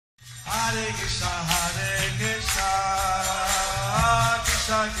Krishna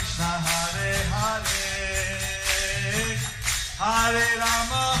Krishna Hare Hare Hare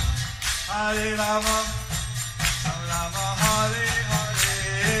Rama Rama Hare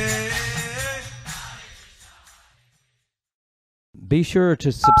Hare. Be sure to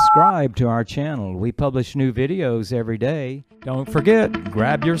subscribe to our channel. We publish new videos every day. Don't forget,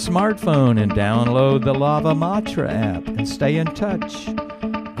 grab your smartphone and download the Lava Matra app and stay in touch.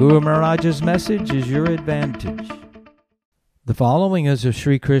 Guru Maharaj's message is your advantage. The following is a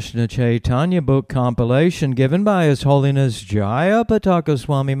Sri Krishna Caitanya book compilation given by His Holiness Jayapataka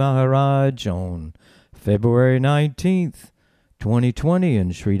Swami Maharaj on February 19th, 2020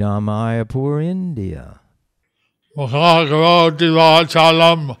 in Sridham, Mayapur, India. Mukhakaroti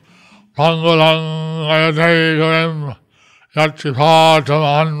vachalam pangulang ayategaram yatchipatam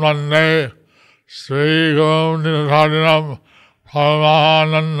anvande Sri Guru Nidharinam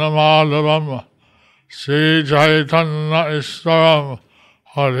Paramanandamalavam Sri Chaitanya Ishwaram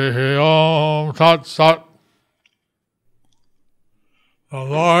Harihi Om Tat Sat. The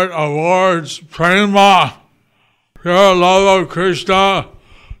Lord awards Prema, pure love of Krishna,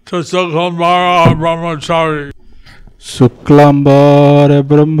 to Suklambara Brahmacari. Suklambara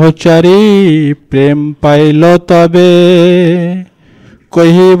Brahmacari Prem pailo tabe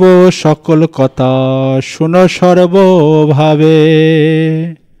কহিব সকল কথা শুনো সর্বভাবে।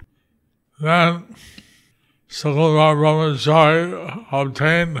 Then Suklambara Brahmacari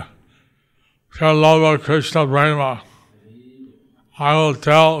obtained pure love of Krishna Prema. I will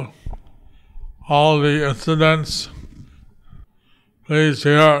tell all the incidents. Please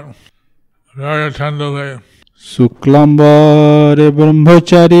hear very attentively. শুক্লাম্বরে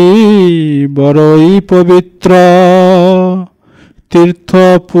ব্রহ্মচারী বড়ই পবিত্র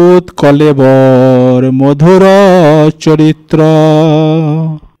তীর্থপুত কলেবর মধুর চরিত্র।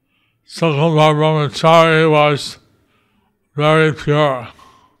 Suklambara Brahmacari was very pure.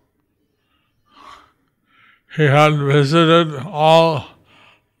 He had visited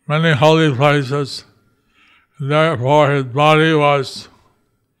many holy places. Therefore his body was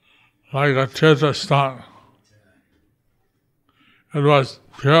like a tirthasthan. It was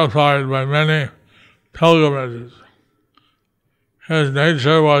purified by many pilgrimages. His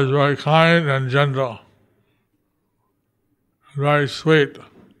nature was very kind and gentle, very sweet.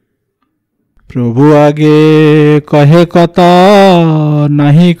 প্রভু আগে কহে কথা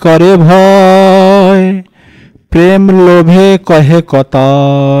নাহি করে ভয় প্রেম লোভে কহে কথা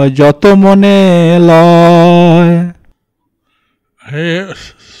যত মনে লয়। He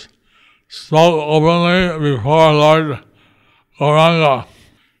spoke openly before Lord Gauranga.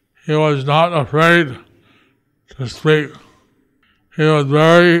 He was not afraid to speak. He was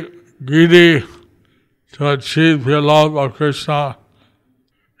very greedy to achieve the love of Krishna.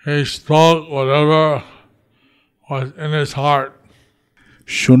 He spoke whatever was in his heart.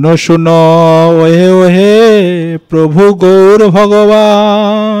 শুনো শুনো ওহে ওহে প্রভু গৌর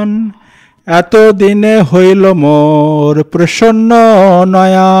ভগবান এত দিনে হইল মোর প্রসন্ন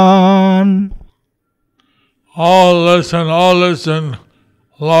নয়ন। All listen,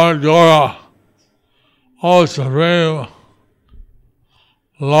 Lord Gaura, all Supreme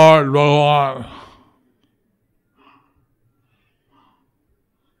Lord Bhagavan.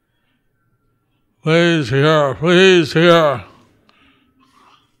 Please hear.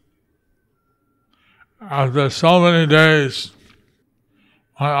 After so many days,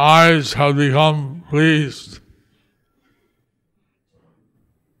 my eyes have become pleased.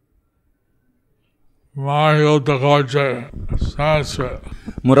 Sanskrit.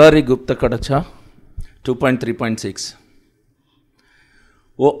 Murari Gupta Kadacha 2.3.6.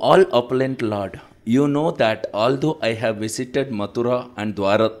 O all opulent Lord, you know that although I have visited Mathura and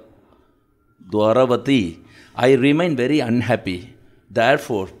Dwaravati, I remain very unhappy.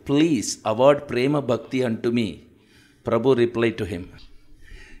 Therefore, please award Prema Bhakti unto me. Prabhu replied to him.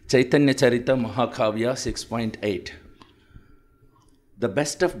 Caitanya Charita Mahakavya 6.8. The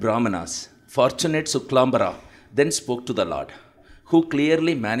best of Brahmanas, fortunate Suklambara, then spoke to the Lord, who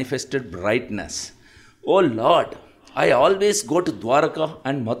clearly manifested brightness. O Lord, I always go to Dwaraka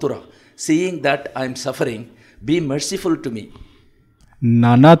and Mathura, seeing that I am suffering, be merciful to me.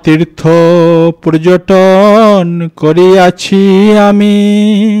 নানা তীর্থ পর্যটন করিয়াছি আমি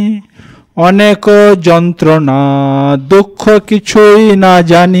অনেক যন্ত্রণা দুঃখ কিছুই না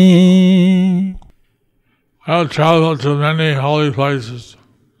জানি। I have traveled to many holy places,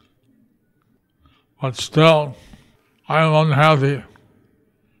 but still I am unhappy.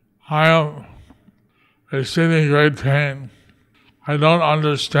 I am receiving great pain. I don't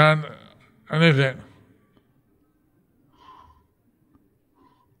understand anything.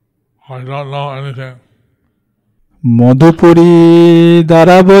 I don't know anything. Madhupuri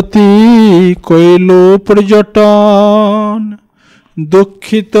Dwaravati কইল পর্যটন,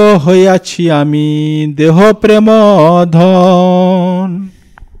 দুঃখিত হইয়াছি আমি দেহ প্রেম ধন।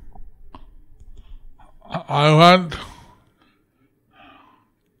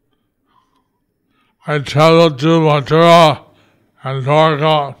 I traveled to Mathura and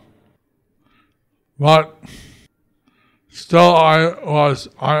Dwarka, but still I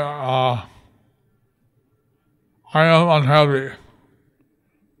am unhappy.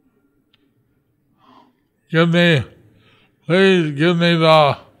 Please give me the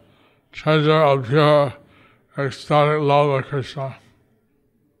treasure of pure ecstatic love of Krishna.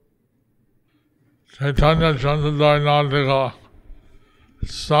 Caitanya Chandradai Nadika,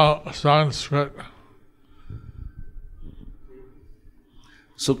 Sanskrit.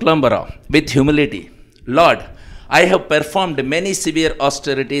 Suklambara, with humility, Lord, I have performed many severe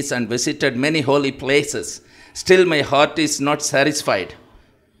austerities and visited many holy places. Still my heart is not satisfied.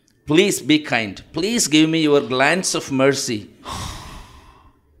 Please be kind. Please give me your glance of mercy.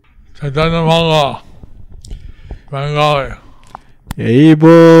 Caitanya Manga, Bengali. এই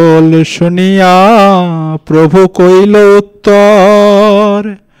বল শুনিয়া প্রভু কইল উত্তর,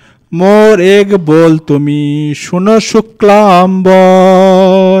 মোর এক বল তুমি শুনো Shuklambar.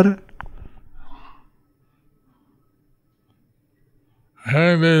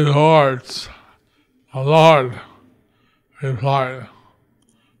 Hearing these words, the Lord replied,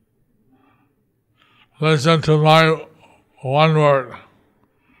 listen to my one word.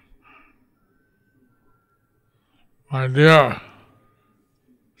 My dear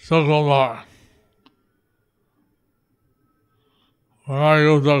Suklambara, when I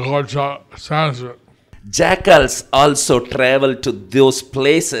use the word Sanskrit, Jackals also travel to those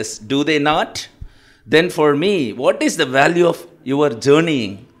places, do they not? Then for me, what is the value of your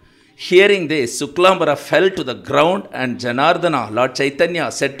journeying? Hearing this, Suklambara fell to the ground and Janardana, Lord Caitanya,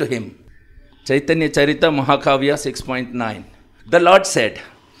 said to him, Caitanya Charita Mahakavya 6.9. The Lord said,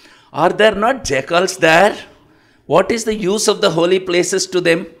 are there not jackals there? What is the use of the holy places to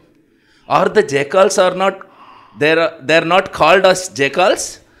them? Are the jackals they're not called as jackals?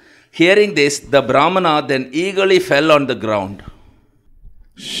 Hearing this, the Brahmana then eagerly fell on the ground.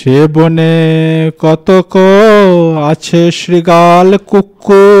 সে বনে কতক আছে শৃগাল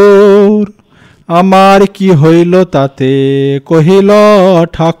কুকুর, আমার কি হইল তাতে কহিল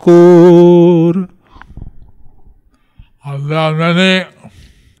ঠাকুর। There are many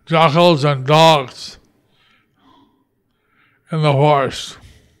jackals and dogs in the forest.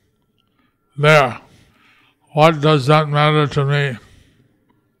 There. What does that matter to me?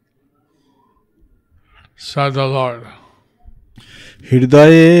 Said the Lord.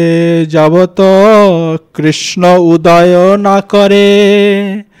 হৃদয়ে যাবত কৃষ্ণ উদয় না করে,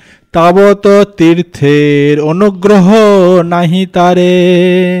 তাবত তীর্থের অনুগ্রহ নাহি তারে।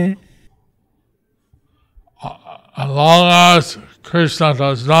 As long as Krishna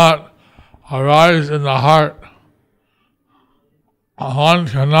does not arise in the heart, one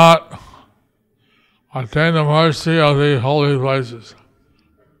cannot attain the mercy of the holy places.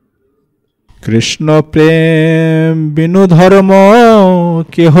 Krishna প্রেম বিনু ধর্ম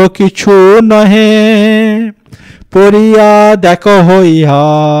কেহ কিছু নহে, পড়িয়া দেখ হইয়া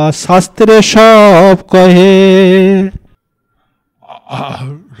শাস্ত্রে সব কহে।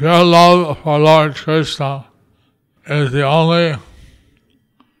 Pure love for Lord Krishna is the only,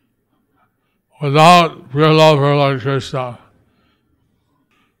 without pure love for Lord Krishna,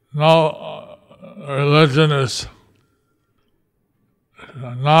 no religion is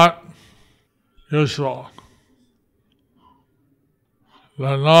not useful.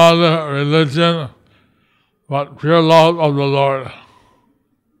 There's no other religion but pure love of the Lord.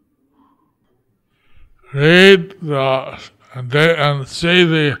 Read and see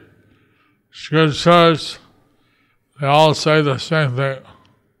the scriptures, they all say the same thing.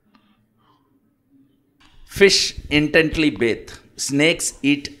 Fish intently bathe, snakes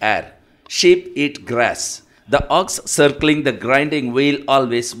eat air, sheep eat grass, the ox circling the grinding wheel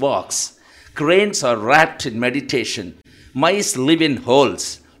always walks. Cranes are wrapped in meditation. Mice live in holes.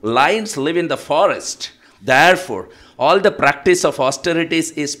 Lions live in the forest. Therefore, all the practice of austerities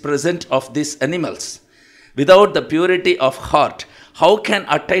is present of these animals. Without the purity of heart, how can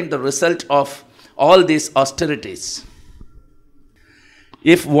attain the result of all these austerities?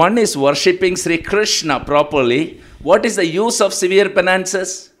 If one is worshipping Sri Krishna properly, what is the use of severe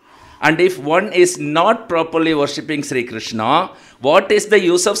penances? And if one is not properly worshipping Sri Krishna, what is the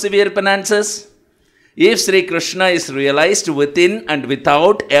use of severe penances? If Sri Krishna is realized within and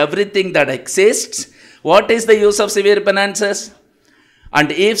without everything that exists, what is the use of severe penances? And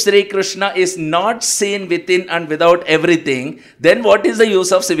if Sri Krishna is not seen within and without everything, then what is the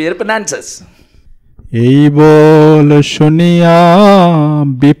use of severe penances? এই বল শুনিয়া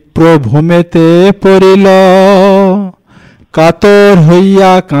বিপ্র ভূমেতে পড়িল, কাতর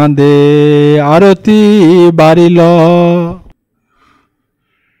হইয়া কাঁদে আরতি বাড়িল।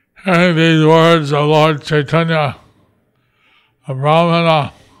 Hearing these words of Lord Caitanya, a Brahmana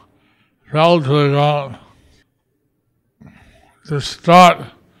fell to the ground. Distraught,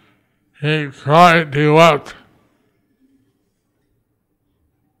 he cried, he wept,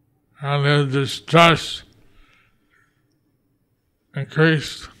 and his distress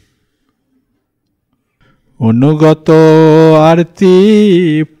increased. অনুগত আরতি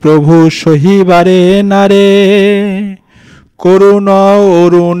প্রভু সহিবারে নারে, করুণ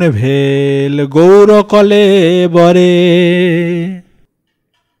অরুণ ভেল গৌর কলে বরে।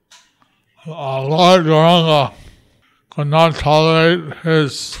 Lord Gauranga could not tolerate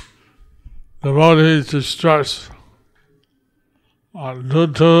his devotees' distress. Due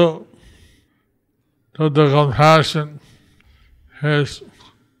to the compassion, his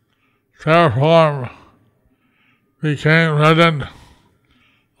fair form became reddened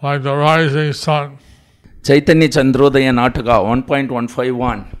like the rising sun. Caitanya Chandrodaya Nataka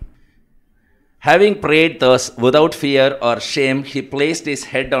 1.151. Having prayed thus without fear or shame, he placed his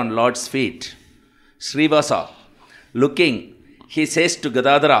head on Lord's feet. Srivasa, looking, he says to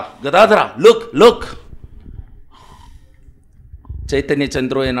Gadadhara, Gadadhara, look. Caitanya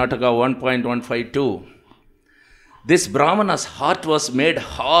Chandrodaya Nataka 1.152. This Brahmana's heart was made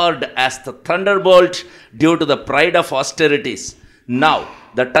hard as the thunderbolt due to the pride of austerities. Now,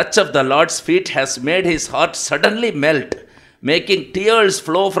 the touch of the Lord's feet has made his heart suddenly melt, making tears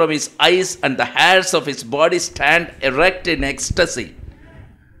flow from his eyes and the hairs of his body stand erect in ecstasy.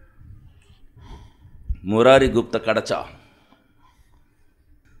 Murari Gupta Kadacha.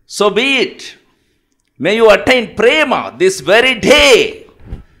 So be it. May you attain Prema this very day.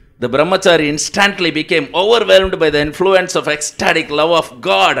 The Brahmachari instantly became overwhelmed by the influence of ecstatic love of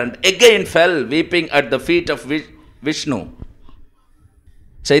God and again fell weeping at the feet of Vishnu.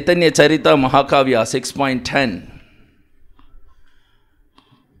 Caitanya Charita Mahakavya 6.10.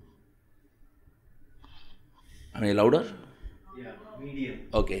 Am I louder? Yeah, medium.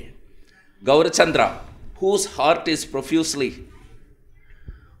 Okay. Gaurachandra, whose heart is profusely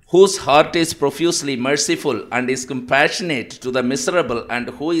merciful and is compassionate to the miserable, and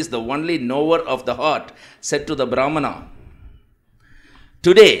who is the only knower of the heart, said to the Brahmana,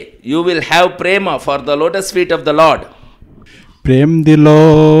 Today you will have Prema for the lotus feet of the Lord. প্রেম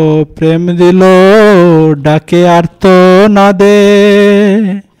দিল ডাকে আর্ত নাদে,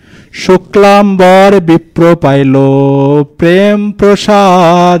 Shuklambar বিপ্র pile প্রেম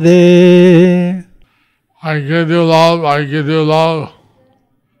প্রসাদে। I give you love, I give you love.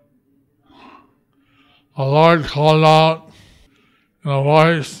 The Lord called out in a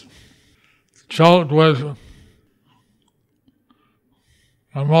voice choked with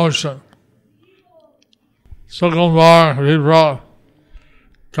emotion. Suklambara Brahmacari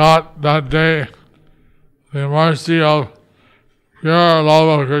got that day the mercy of pure love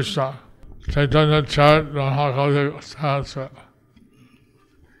of Krishna. Caitanya Charita.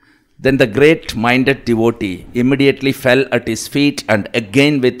 Then the great-minded devotee immediately fell at his feet and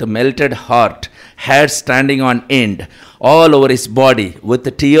again with a melted heart, hair standing on end, all over his body, with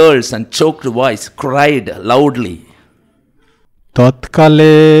tears and choked voice, cried loudly.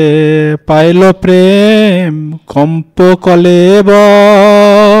 তৎকালে pile প্রেম comp কলে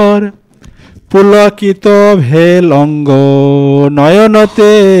বর, পুলকিত ভেল অঙ্গ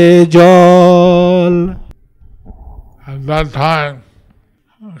নয়নতে জল। At that time,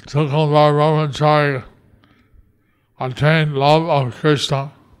 Suklambara Brahmacari attained love of Krishna,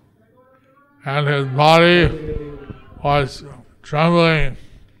 and his body was trembling.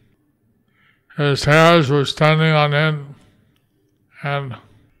 His hairs were standing on end and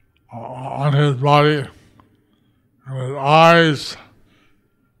on his body, and his eyes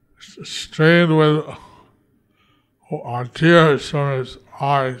streamed with tears from his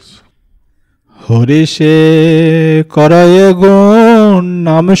eyes. হরিষে করয়ে গুণ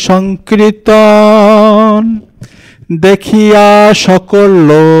নাম সংকীর্তন, দেখিয়া সকল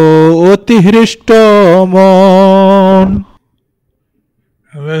অতি হৃষ্ট মন।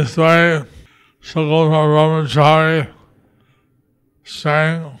 In this way, Suklambara Brahmacari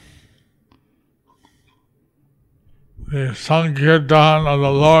sang the Sankirtan of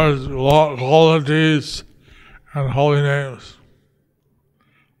the Lord's qualities and holy names.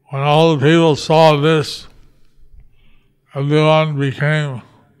 When all the people saw this, everyone became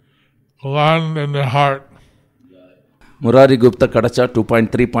gladdened in their heart. Murari Gupta Kadacha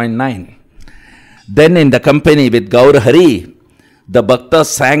 2.3.9. Then in the company with Gaur Hari, the Bhaktas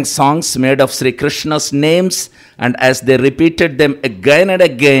sang songs made of Sri Krishna's names, and as they repeated them again and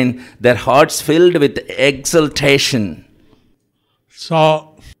again, their hearts filled with exultation.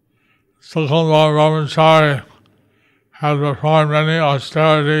 So, Suklambara Brahmacari has performed many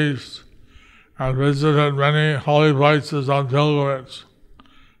austerities and visited many holy places on pilgrimage.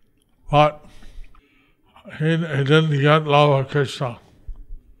 But he didn't get love of Krishna.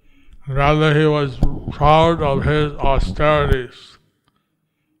 Rather, he was proud of his austerities.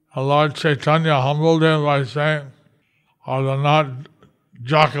 The Lord Caitanya humbled him by saying, "Are there not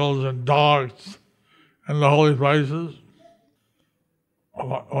jackals and dogs in the holy places?"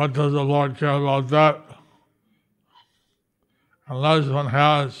 What does the Lord care about that? Unless one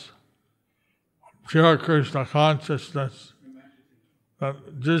has pure Krishna consciousness, that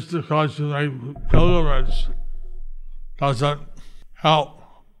just because you make pilgrimage doesn't help.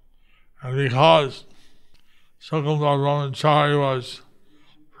 And because Suklambara Brahmacari was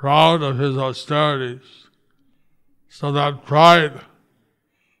proud of his austerities, so that pride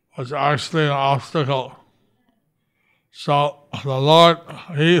was actually an obstacle. So the Lord,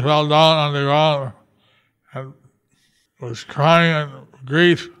 he fell down on the ground and was crying in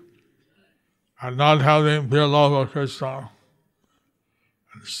grief at not having pure love of Krishna.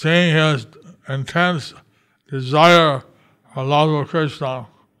 And seeing his intense desire for love of Krishna,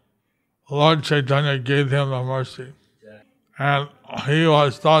 Lord Caitanya gave him the mercy. And he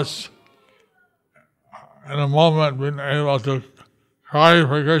was thus, in a moment, being able to cry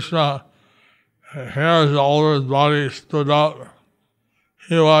for Krishna. Hairs all over his body stood out.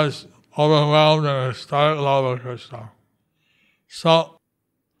 He was overwhelmed in ecstatic love of Krishna. So,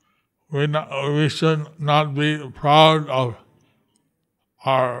 we should not be proud of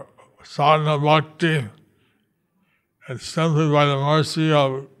our sadhana bhakti. It's simply by the mercy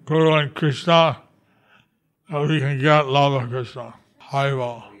of Guru and Krishna that we can get love of Krishna.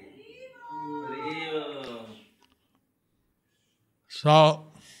 Haribo. So,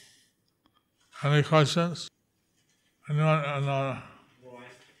 any questions? Anyone on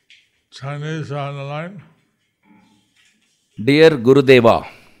Chinese on the line? Dear Gurudeva,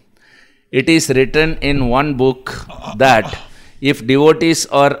 it is written in one book that if devotees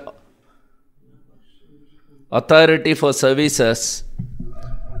are authority for services,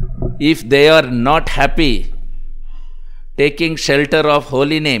 if they are not happy, taking shelter of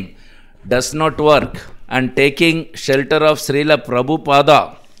holy name does not work, and taking shelter of Srila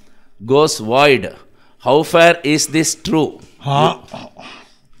Prabhupada goes void. How far is this true?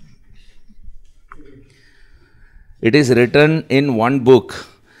 It is written in one book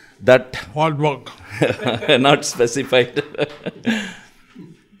that... What book? Not specified.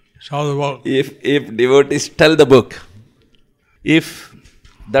 Show the book. If devotees, tell the book. If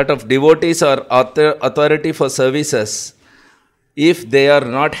that of devotees are authority for services, if they are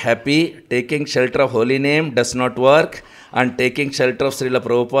not happy, taking shelter of holy name does not work, and taking shelter of Srila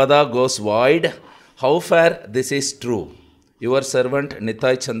Prabhupada goes void. How far this is true? Your servant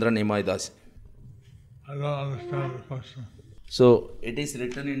Nitai Chandran Imaidas. I don't understand the question. So it is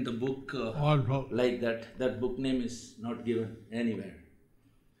written in the book What book? like that. That book name is not given anywhere.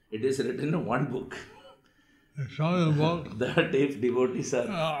 It is written in one book. Show me the book. That if devotees are...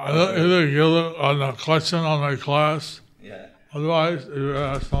 Either give it on a question on my class. Yeah. Otherwise, if you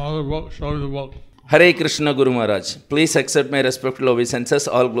ask some other book, show me the book. Hare Krishna Guru Maharaj, please accept my respectful obeisances.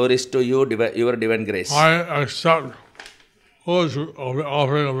 All glories to you, your divine grace. I accept. Who is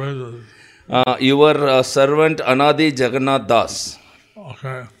offering obeisances? Your servant Anadi Jagannath Das.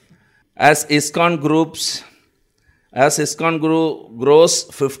 Okay. As ISKCON Guru grows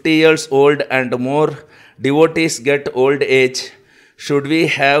 50 years old and more devotees get old age, should we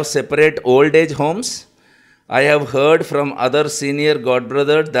have separate old age homes? I have heard from other senior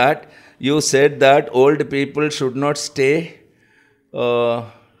godbrother that you said that old people should not stay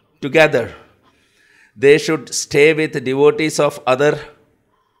together. They should stay with devotees of other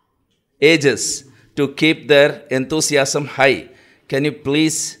ages to keep their enthusiasm high. Can you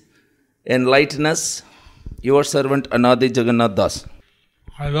please enlighten us? Your servant Anadi Jagannath Das.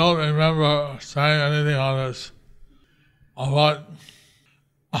 I don't remember saying anything on this. But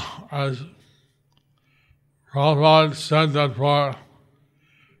as Prabhupada said that for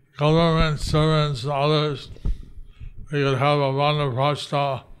government servants and others, we could have a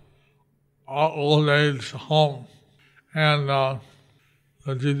Vanaprastha old age home. And the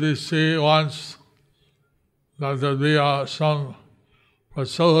GDC wants that there be some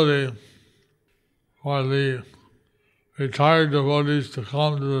facility for the retired devotees to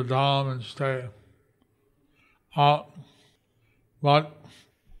come to the Dham and stay. But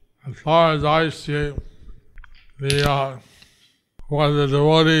as far as I see, for the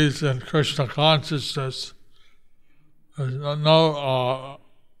devotees in Krishna consciousness, there's no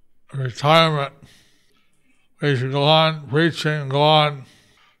retirement. We should go on preaching, go on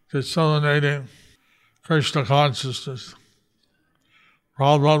disseminating Krishna consciousness.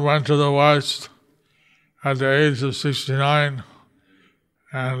 Prabhupada went to the West at the age of 69,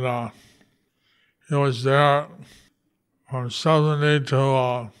 and he was there from 70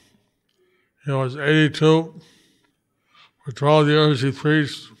 to he was 82. For 12 years he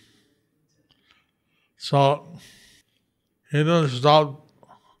preached. So he didn't stop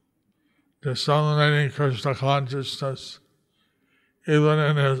disseminating Krishna consciousness even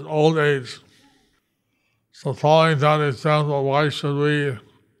in his old age. So following that example, why should we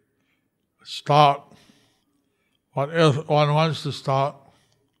stop? But if one wants to stop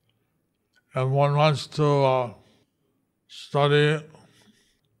and one wants to study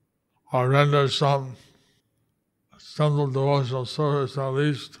or render some simple devotional service, at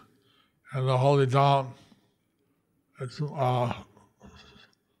least in the Holy Dham, it's,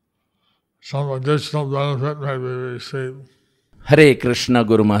 some additional benefit may be received. Hare Krishna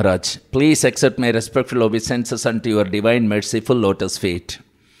Guru Maharaj, please accept my respectful obeisances unto your divine merciful lotus feet.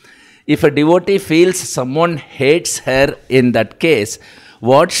 If a devotee feels someone hates her in that case,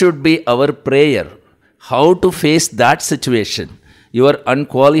 what should be our prayer? How to face that situation? Your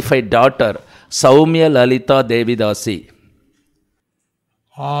unqualified daughter, Saumya Lalita Devi Dasi.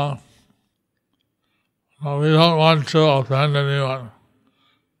 We don't want to offend anyone.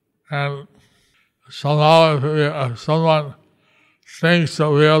 And somehow if someone thinks that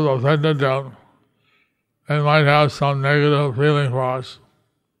we have offended them, they might have some negative feeling for us.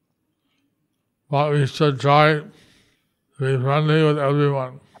 But we should try to be friendly with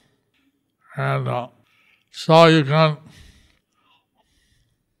everyone. And so you can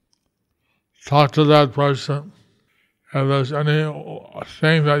talk to that person. If there's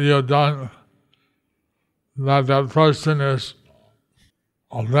anything that you've done that person is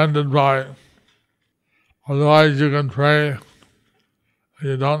offended by, otherwise you can pray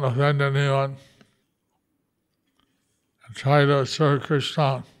you don't offend anyone and try to serve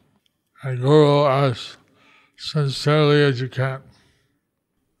Krishna and Guru as sincerely as you can.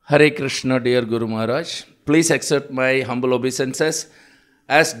 Hare Krishna, dear Guru Maharaj, please accept my humble obeisances.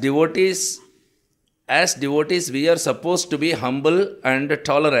 As devotees, we are supposed to be humble and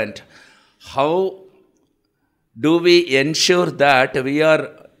tolerant. How do we ensure that we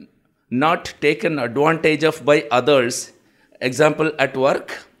are not taken advantage of by others? Example, at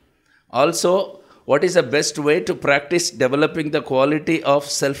work. Also, what is the best way to practice developing the quality of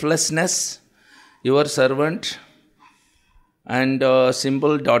selflessness? Your servant and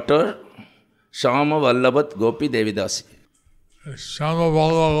simple daughter, Shama Vallabat Gopi Devidasi. Is Shama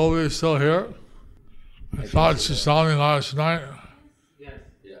Vallabat Gopi still here? I thought she saw me last night. Yes.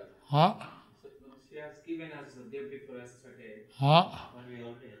 Yeah. Huh? She has given us the day before yesterday. Huh?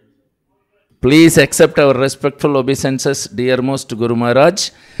 Please accept our respectful obeisances, dearmost Guru Maharaj.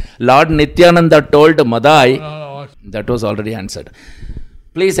 Lord Nityananda told Madai, that was already answered.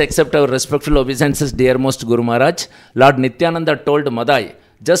 Please accept our respectful obeisances, dearmost Guru Maharaj. Lord Nityananda told Madai,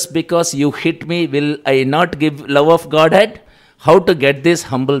 just because you hit me, will I not give love of Godhead? How to get this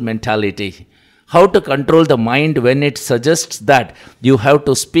humble mentality? How to control the mind when it suggests that you have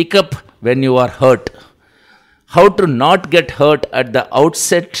to speak up when you are hurt? How to not get hurt at the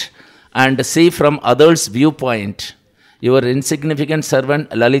outset and see from others' viewpoint? Your insignificant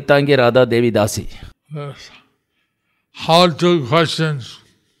servant, Lalitangi Radha Devi Dasi. Yes. How-to questions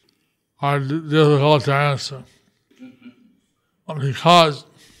are difficult to answer. Because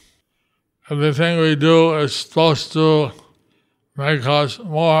everything we do is supposed to make us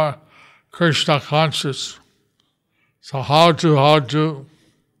more Krishna conscious. So how to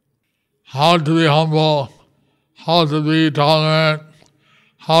be humble, how to be tolerant,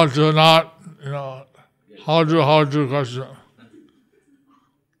 how to not, how to question,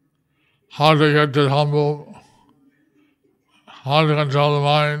 how to get to humble, how to control the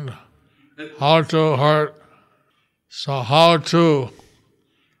mind, how to hurt. So how to,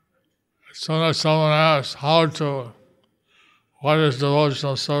 as soon as someone asks how to, what is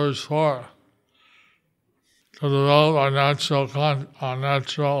devotional service for? To develop our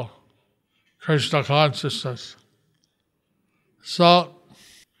natural Krishna consciousness. So,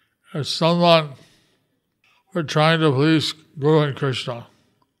 if we're trying to please Guru and Krishna,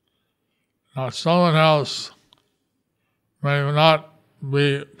 now someone else may not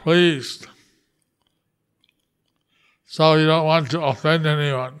be pleased. So you don't want to offend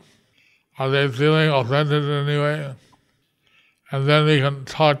anyone. Are they feeling offended in any way? and then we can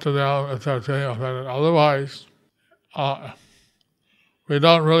talk to them if they're thinking of it. Otherwise, we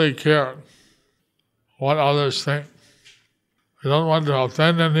don't really care what others think. We don't want to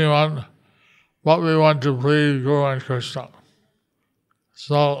offend anyone, but we want to please Guru and Krishna.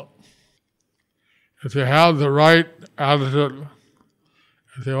 So, if you have the right attitude,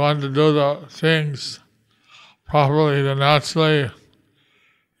 if you want to do the things properly, then naturally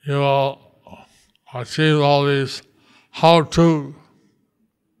you will achieve all these how-to.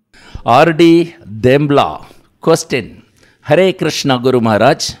 R.D. Dembla. Question. Hare Krishna Guru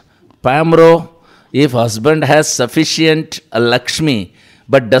Maharaj. Pamro, if husband has sufficient Lakshmi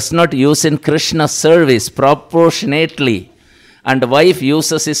but does not use in Krishna's service proportionately, and wife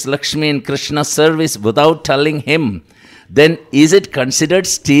uses his Lakshmi in Krishna's service without telling him, then is it considered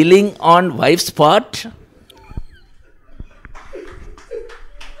stealing on wife's part?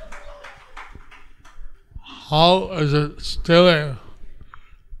 How is it stealing?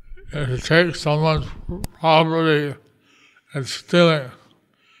 If you take someone's property, it's stealing.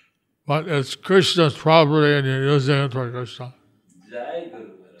 But it's Krishna's property and you're using it for Krishna.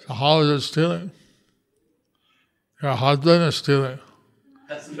 So how is it stealing? Your husband is stealing.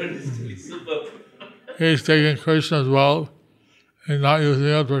 He's taking Krishna's wealth and not using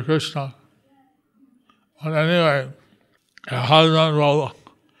it for Krishna. But anyway, your husband will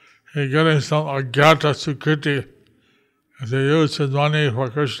be getting some agyata sukriti if he uses his money for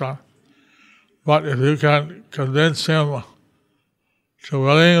Krishna. But if you can convince him to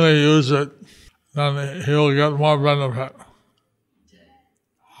willingly use it, then he will get more benefit.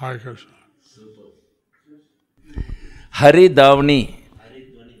 Hare Krishna. Haridwani.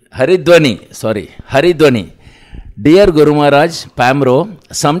 Dear Guru Maharaj, Pamro,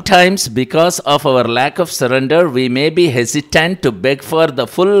 sometimes because of our lack of surrender, we may be hesitant to beg for the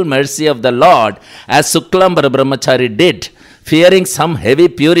full mercy of the Lord, as Suklambara Brahmacari did, fearing some heavy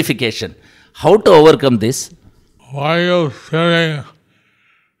purification. How to overcome this? Why are you fearing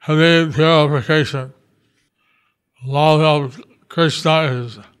heavy purification? Love of Krishna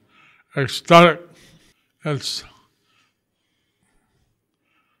is ecstatic. It's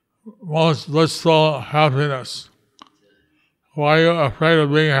most blissful happiness. Why are you afraid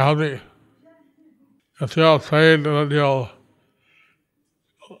of being happy? If you're afraid that you'll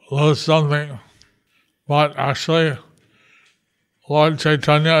lose something, but actually Lord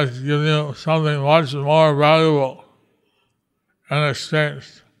Caitanya is giving you something much more valuable in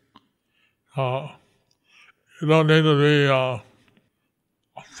exchange. You don't need to be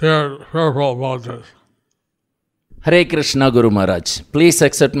fearful about this. Hare Krishna Guru Maharaj. Please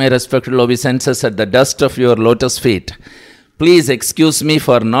accept my respectful obeisances at the dust of your lotus feet. Please excuse me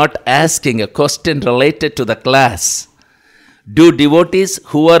for not asking a question related to the class. Do devotees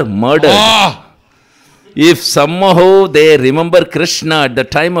who are murdered, if somehow they remember Krishna at the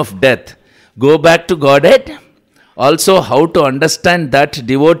time of death, go back to Godhead? Also, how to understand that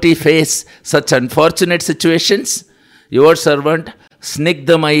devotee face such unfortunate situations? Your servant,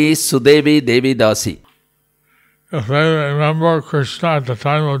 Snigdamayi Sudevi Devi Dasi. If they remember Krishna at the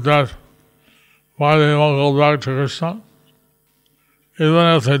time of death, why they won't go back to Krishna? Even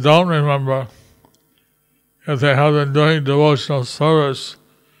if they don't remember, if they have been doing devotional service,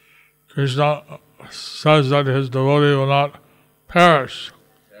 Krishna says that his devotee will not perish.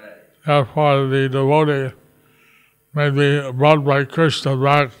 Therefore, the devotee may be brought by Krishna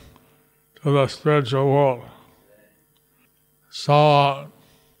back to the spiritual world. So,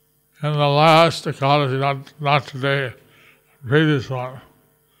 in the last ecology, not today, the previous one,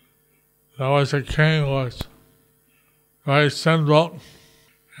 there was a king who was very sinful,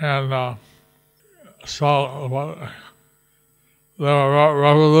 and so there were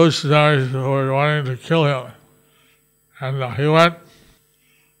revolutionaries who were wanting to kill him. And he went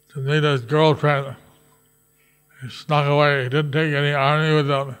to meet his girlfriend. He snuck away. He didn't take any army with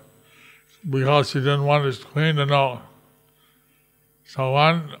him because he didn't want his queen to know. So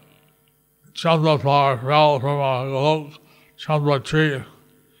one chandra flower fell from a low chandra tree,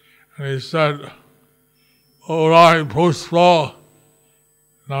 and he said, Urai Pushpa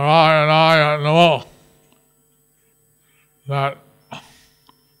Narayana Namo. That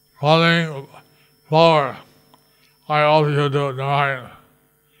falling flower, I offer you to Narayana.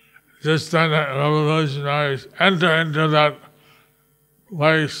 Just then the revolutionaries entered into that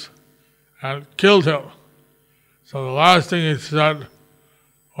place and killed him. So the last thing he said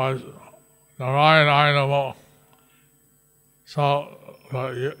was Narayana Namo. So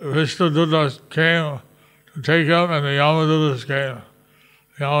Vishnudutas came to take him, and the Yamadutas came.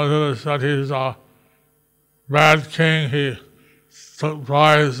 The Yamadutas said he's a bad king, he took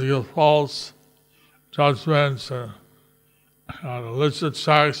bribes, he gives false judgments, and illicit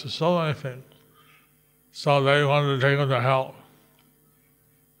sex, and so many things. So they wanted to take him to hell.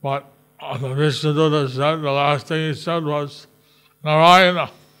 But the Vishnuduta said, the last thing he said was, Narayana,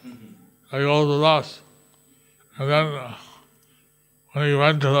 they go with us. And then when he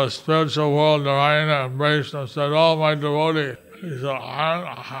went to the spiritual world, Narayana embraced him and said, oh, my devotee. He said,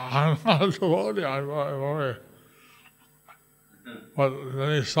 I'm not a devotee, I'm a devotee. But then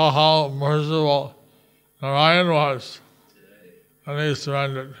he saw how merciful Narayan was, and he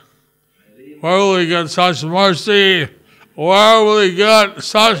surrendered. Where will he get such mercy? Where will he get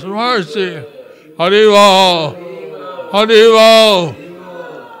such mercy? Haribo! Haribo!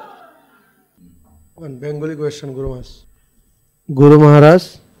 One Bengali question, Guru Maharaj. Guru Maharaj,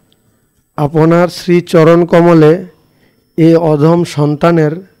 আপনার শ্রী চরণ কমলে এ অধম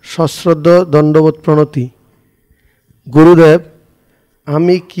সন্তানের সশ্রদ্ধ দণ্ডবোধ প্রণতি। গুরুদেব,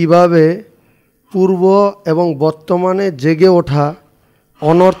 আমি কিভাবে পূর্ব এবং বর্তমানে জেগে ওঠা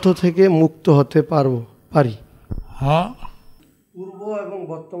অনর্থ থেকে মুক্ত হতে পারি? হ্যাঁ, পূর্ব এবং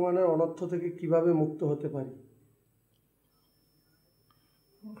বর্তমানের অনর্থ থেকে কিভাবে মুক্ত হতে পারি?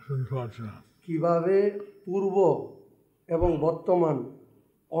 কিভাবে পূর্ব এবং বর্তমান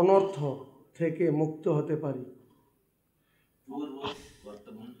অনর্থ থেকে মুক্ত হতে পারি?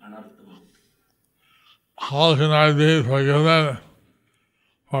 How can I be forgiven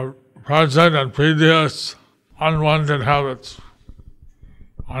for present and previous unwanted habits,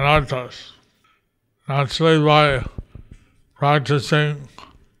 anarthas? Naturally, by practicing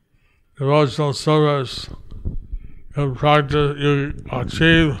devotional service, you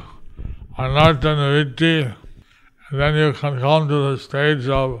achieve anartha nivritti, and then you can come to the stage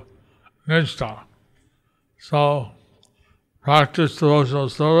of nishta. So, practice devotional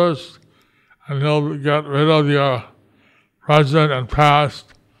service, and you'll get rid of your present and past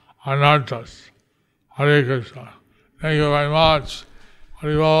anarthas. Hare Krishna. Thank you very much.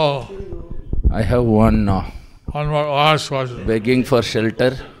 Haribol. I have one more last question. begging for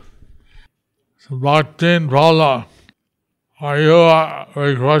shelter. So, Bhaktin Prabhupada, are you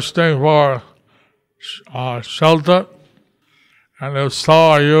requesting for shelter? And if so,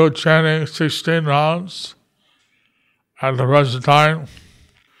 are you chanting 16 rounds at the present time?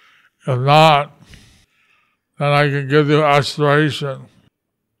 If not, then I can give you aspiration.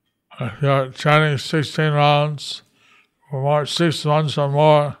 If you're chanting 16 rounds for more 6 months or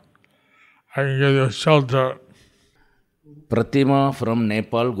more, I can give you shelter. Prema from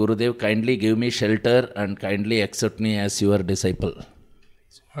Nepal, Gurudev, kindly give me shelter and kindly accept me as your disciple.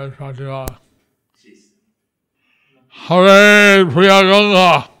 Hare Priya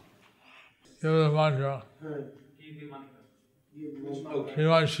Ganga. Give the mantra. He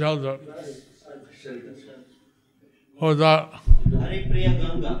wants shelter. Who's that? Hare Priya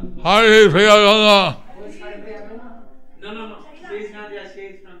Ganga. Hare Priya Ganga. No. She's not there.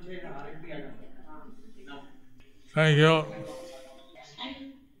 She's from China. Hare Priya Ganga. No. Thank you.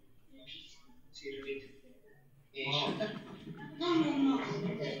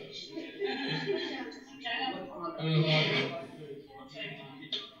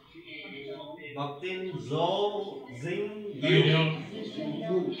 Bhaktin Zhou Zing Thank you.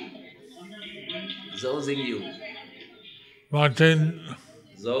 Zousing you. Bhaktin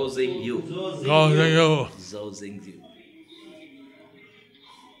Zousing you. Zousing you. Zousing you.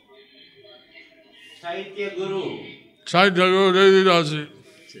 Chaitya Guru. Chaitanya Guru Devi Dasi.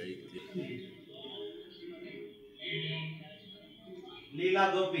 Lila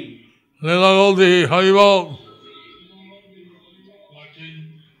Gopi. Lila Gopi. Haribol.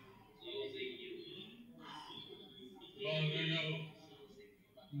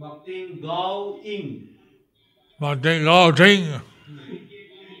 Bhaktin Gao Ing. Bhaktin Gao Ting.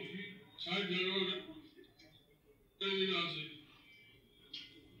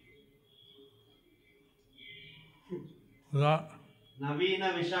 Navina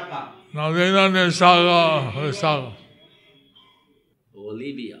Vishaka. Navina Nishaga.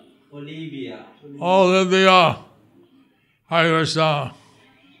 Olivia. Olivia. Hare Krishna.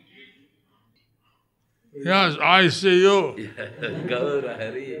 Yes, I see you. Gaura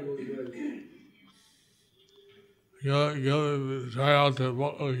Hari. Try out the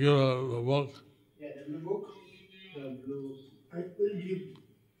book. Give the book. Yeah, the book. I will give.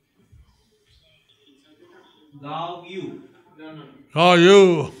 Gao Yu. Oh,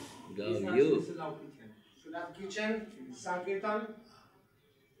 you. Go you. Sulab Kitchen, Sankirtan.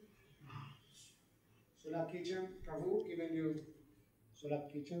 Sulab Kitchen, Prabhu giving you Sulab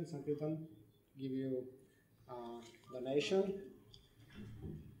Kitchen, Sankirtan, give you donation.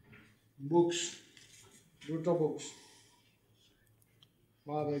 Books, Duto books.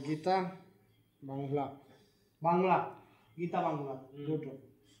 Bhagavad Gita, Bangla. Gita Bangla দুটো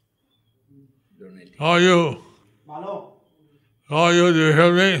Donate. How are you? ভালো How are you? Do you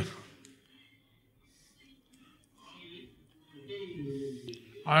hear me?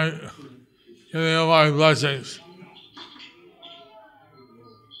 I give you my blessings.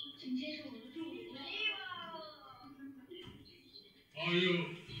 How are you?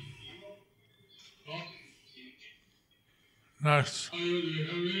 Next. How are you? Do you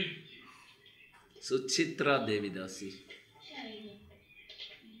hear me? Suchitra Devidasi.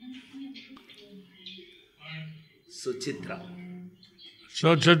 Suchitra.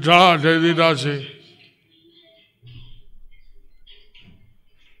 Suchitra Devidasi.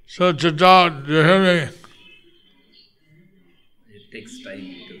 Suchitra, do you hear me? It takes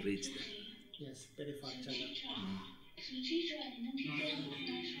time to reach there. yes very fast channel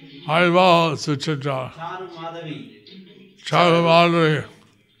Harival Suchitra. Charu Madhavi. Charumadri.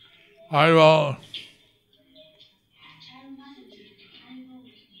 Harival.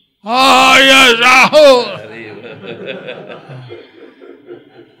 Ah, yes, Rahul!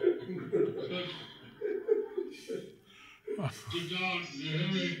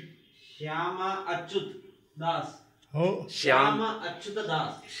 Shyama Achyut Das. Oh, Shyama Achyut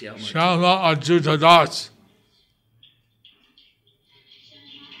Das. Shama Ajuta Das.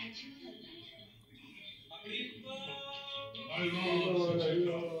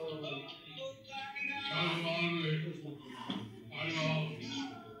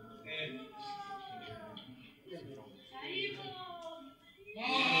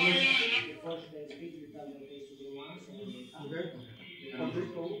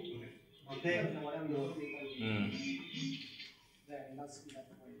 Okay. Mm.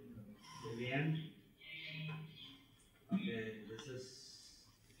 Vivian. Okay, this is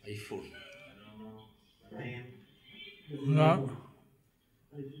iPhone. Ryan. Yeah.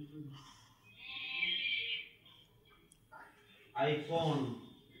 iPhone.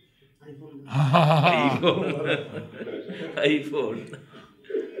 iPhone.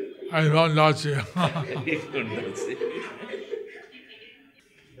 I found Nazi. iPhone, that's it.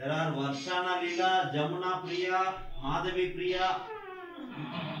 There are Varshana Lila, Jamuna Priya, Madhavi Priya.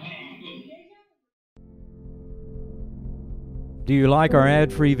 Do you like our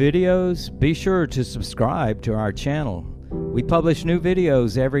ad-free videos? Be sure to subscribe to our channel. We publish new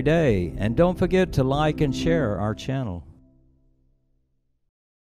videos every day, and don't forget to like and share our channel.